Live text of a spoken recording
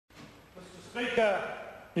Speaker,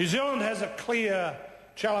 New Zealand has a clear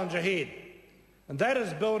challenge ahead, and that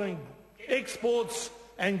is building exports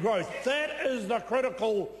and growth. That is the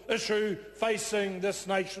critical issue facing this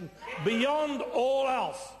nation, beyond all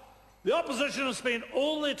else. The opposition has spent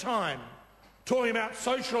all their time talking about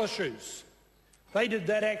social issues. They did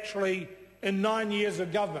that actually in 9 years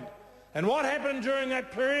of government. And what happened during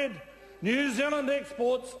that period? New Zealand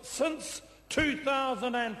exports since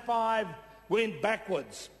 2005 went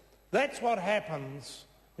backwards. That's what happens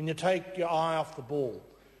when you take your eye off the ball.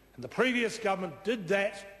 And the previous government did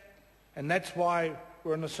that, and that's why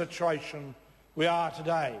we're in the situation we are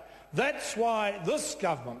today. That's why this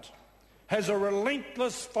government has a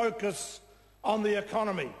relentless focus on the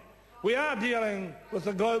economy. We are dealing with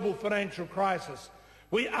a global financial crisis.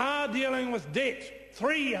 We are dealing with debt,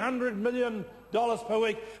 $300 million per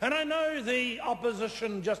week. And I know the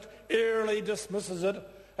opposition just airily dismisses it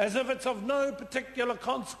as if it's of no particular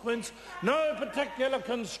consequence, no particular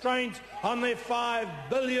constraint on their $5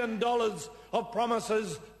 billion of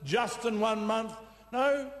promises just in 1 month.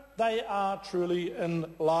 No, they are truly in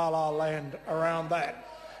la-la land around that.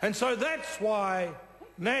 And so that's why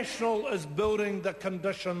National is building the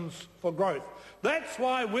conditions for growth. That's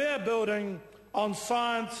why we're building on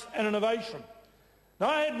science and innovation. Now,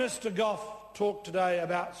 I had Mr Goff talk today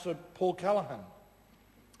about Sir Paul Callaghan.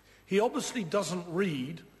 He obviously doesn't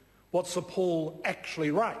read what Sir Paul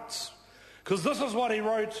actually writes, because this is what he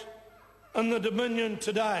wrote in the Dominion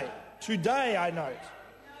today. Today, I note.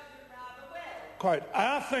 Quote,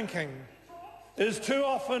 "Our thinking is too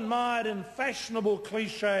often mired in fashionable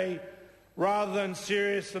cliché rather than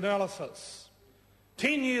serious analysis.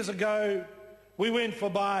 10 years ago, we went for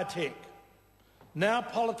biotech. Now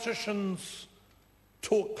politicians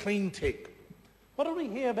talk clean tech." What did we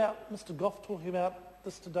hear about Mr Goff talking about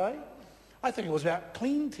this today? I think it was about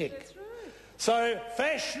clean tech. That's right. So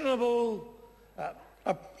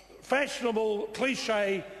fashionable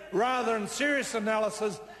cliche rather than serious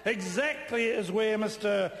analysis exactly is where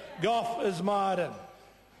Mr Goff is mired in.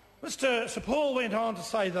 Sir Paul went on to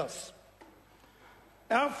say this: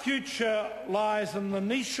 "Our future lies in the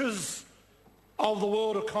niches of the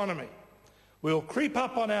world economy. We'll creep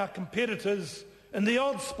up on our competitors in the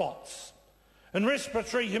odd spots, in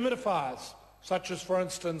respiratory humidifiers, such as, for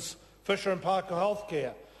instance, Fisher & Parker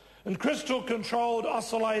Healthcare, in crystal-controlled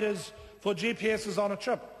oscillators for GPSs on a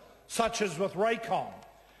chip, such as with Raycom,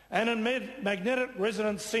 and in magnetic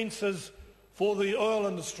resonance sensors for the oil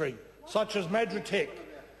industry, such as Madritech.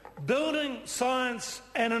 Building science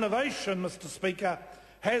and innovation, Mr Speaker,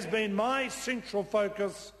 has been my central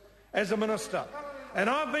focus as a minister, and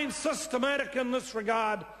I've been systematic in this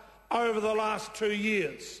regard over the last 2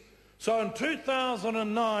 years. So in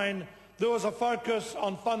 2009, there was a focus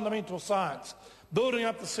on fundamental science, building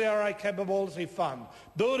up the CRA Capability Fund,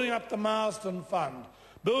 building up the Marsden Fund,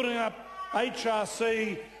 building up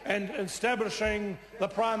HRC and establishing the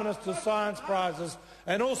Prime Minister's Science Prizes,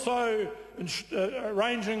 and also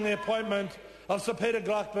arranging the appointment of Sir Peter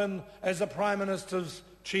Gluckman as the Prime Minister's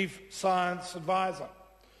Chief Science Advisor.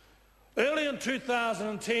 Early in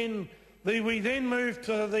 2010, we then moved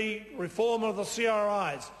to the reform of the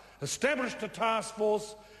CRIs, established a task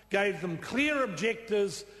force, gave them clear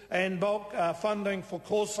objectives and bulk funding for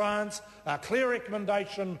core science, a clear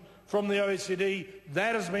recommendation from the OECD.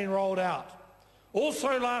 That has been rolled out.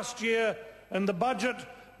 Also last year in the budget,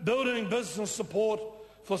 building business support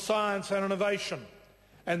for science and innovation.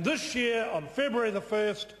 And this year, on February the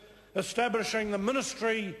 1st, establishing the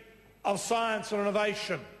Ministry of Science and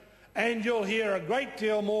Innovation. And you'll hear a great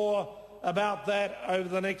deal more about that over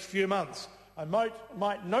the next few months. I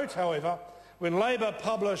might note, however, when Labor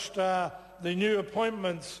published the new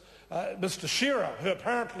appointments, Mr Shearer, who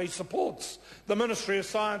apparently supports the Ministry of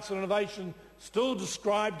Science and Innovation, still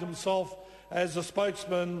described himself as a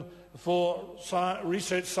spokesman for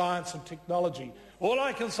research, science and technology. All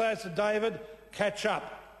I can say is to David, catch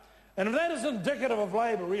up. And that is indicative of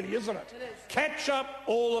Labor, really, isn't it? It is. Catch up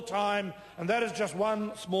all the time, and that is just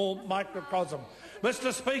one small microcosm.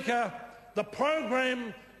 Mr Speaker, the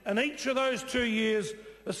program in each of those 2 years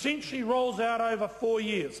essentially rolls out over 4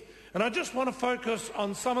 years. And I just want to focus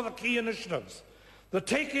on some of the key initiatives. The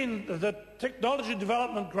technology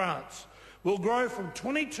development grants will grow from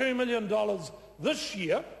 $22 million this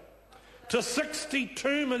year to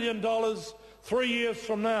 $62 million 3 years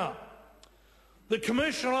from now. The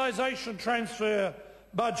commercialisation transfer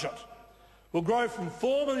budget will grow from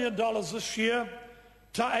 $4 million this year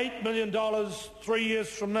to $8 million 3 years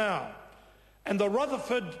from now. And the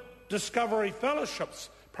Rutherford Discovery Fellowships,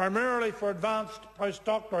 primarily for advanced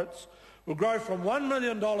postdoctorates, will grow from $1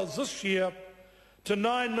 million this year to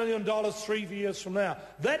 $9 million 3 years from now.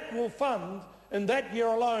 That will fund, in that year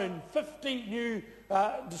alone, 50 new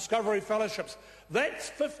Discovery Fellowships. That's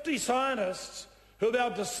 50 scientists who will be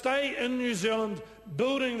able to stay in New Zealand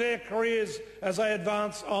building their careers as they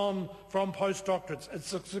advance on from postdoctorates.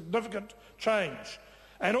 It's a significant change.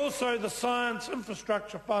 And also the Science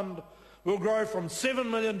Infrastructure Fund will grow from $7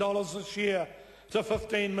 million this year to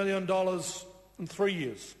 $15 million in 3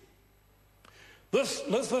 years.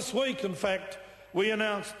 This week, in fact, we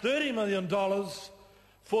announced $30 million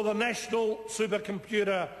for the National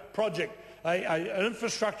Supercomputer Project, an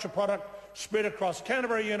infrastructure product spread across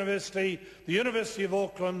Canterbury University, the University of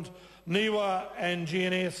Auckland, NIWA and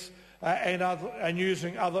GNS, and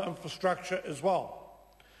using other infrastructure as well.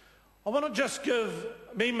 I want to just give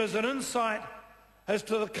members an insight as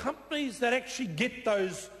to the companies that actually get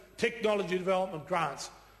those technology development grants,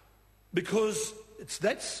 because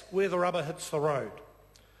that's where the rubber hits the road.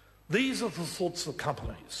 These are the sorts of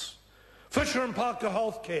companies. Fisher & Paykel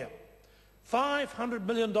Healthcare, $500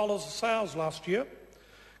 million of sales last year.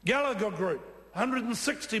 Gallagher Group,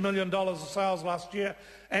 $160 million of sales last year.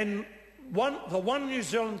 And the one New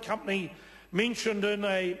Zealand company mentioned in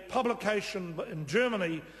a publication in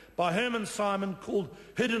Germany by Herman Simon called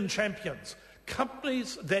Hidden Champions,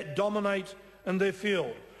 companies that dominate in their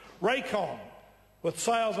field. Raycom, with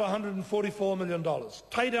sales of $144 million.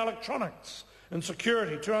 Tate Electronics in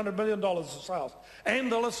security, $200 million of sales.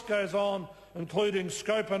 And the list goes on, including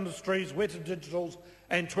Scope Industries, Weta Digitals,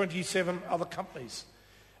 and 27 other companies.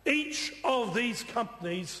 Each of these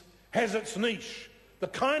companies has its niche, the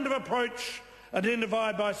kind of approach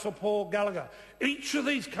identified by Sir Paul Gallagher. Each of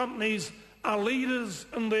these companies are leaders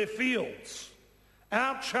in their fields.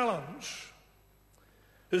 Our challenge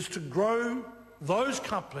is to grow those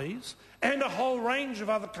companies and a whole range of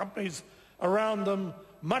other companies around them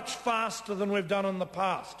much faster than we've done in the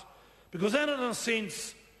past, because that in a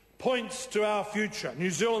sense points to our future, New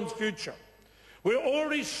Zealand's future. We're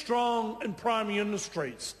already strong in primary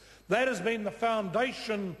industries. That has been the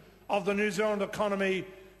foundation of the New Zealand economy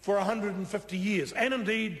for 150 years, and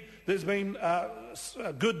indeed there's been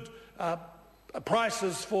good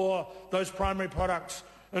prices for those primary products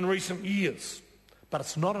in recent years. But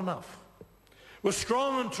it's not enough. We're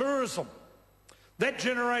strong in tourism. That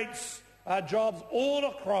generates jobs all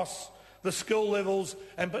across the skill levels,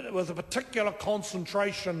 and with a particular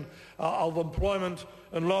concentration of employment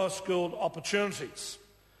in lower skilled opportunities.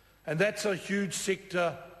 And that's a huge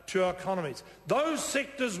sector to our economies. Those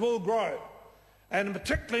sectors will grow, and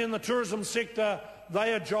particularly in the tourism sector,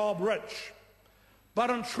 they are job rich.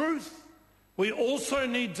 But in truth, we also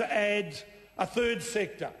need to add a third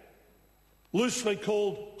sector, loosely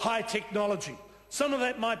called high technology. Some of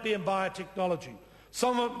that might be in biotechnology.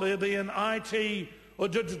 Some of it will be in IT or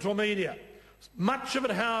digital media. Much of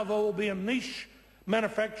it, however, will be in niche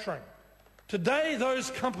manufacturing. Today, those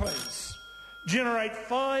companies generate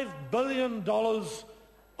 $5 billion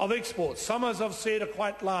of exports. Some, as I've said, are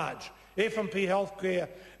quite large. F&P Healthcare,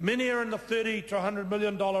 many are in the $30 to $100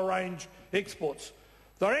 million range exports.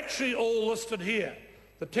 They're actually all listed here.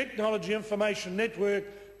 The Technology Information Network,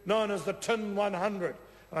 known as the TIN 100.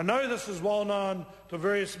 And I know this is well known to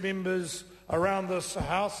various members around this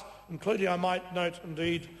House, including, I might note,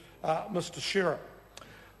 indeed, Mr. Shearer.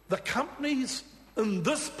 The companies in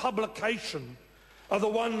this publication are the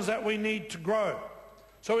ones that we need to grow.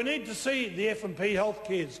 So we need to see the F&P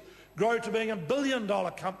Healthcares grow to being $1 billion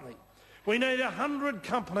company. We need 100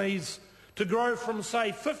 companies to grow from,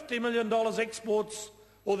 say, $50 million exports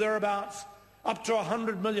or thereabouts up to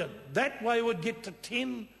 $100 million. That way we'd get to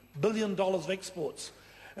 $10 billion of exports.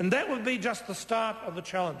 And that would be just the start of the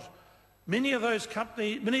challenge. Many of those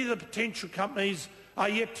companies, many of the potential companies are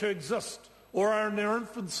yet to exist or are in their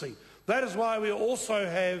infancy. That is why we also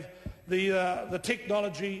have the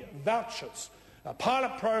technology vouchers. A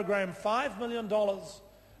pilot program, $5 million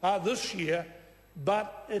this year,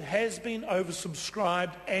 but it has been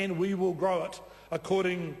oversubscribed and we will grow it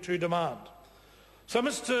according to demand. So,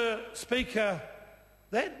 Mr. Speaker,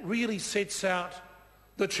 that really sets out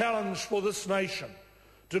the challenge for this nation,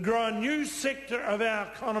 to grow a new sector of our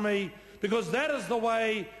economy, because that is the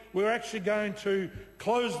way we're actually going to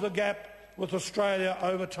close the gap with Australia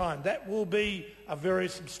over time. That will be a very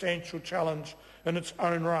substantial challenge in its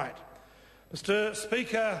own right. Mr.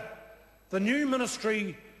 Speaker, the new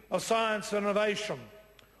Ministry of Science and Innovation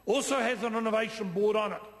also has an innovation board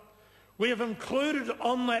on it. We have included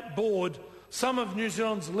on that board some of New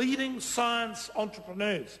Zealand's leading science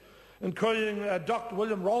entrepreneurs, including Dr.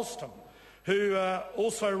 William Ralston, who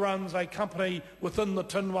also runs a company within the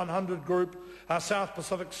TIN 100 group, South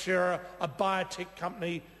Pacific Sierra, a biotech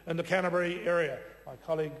company in the Canterbury area. My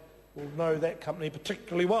colleague will know that company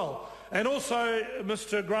particularly well. And also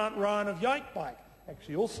Mr Grant Ryan of Yike Bike,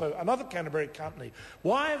 actually also another Canterbury company.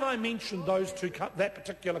 Why have I mentioned that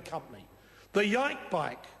particular company? The Yike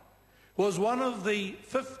Bike was one of the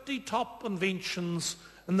 50 top inventions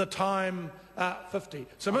in the time 50.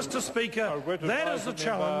 So, Mr Speaker, that is the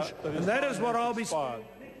challenge, and that is what I'll be...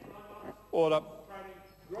 Order.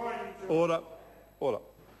 Order. Order.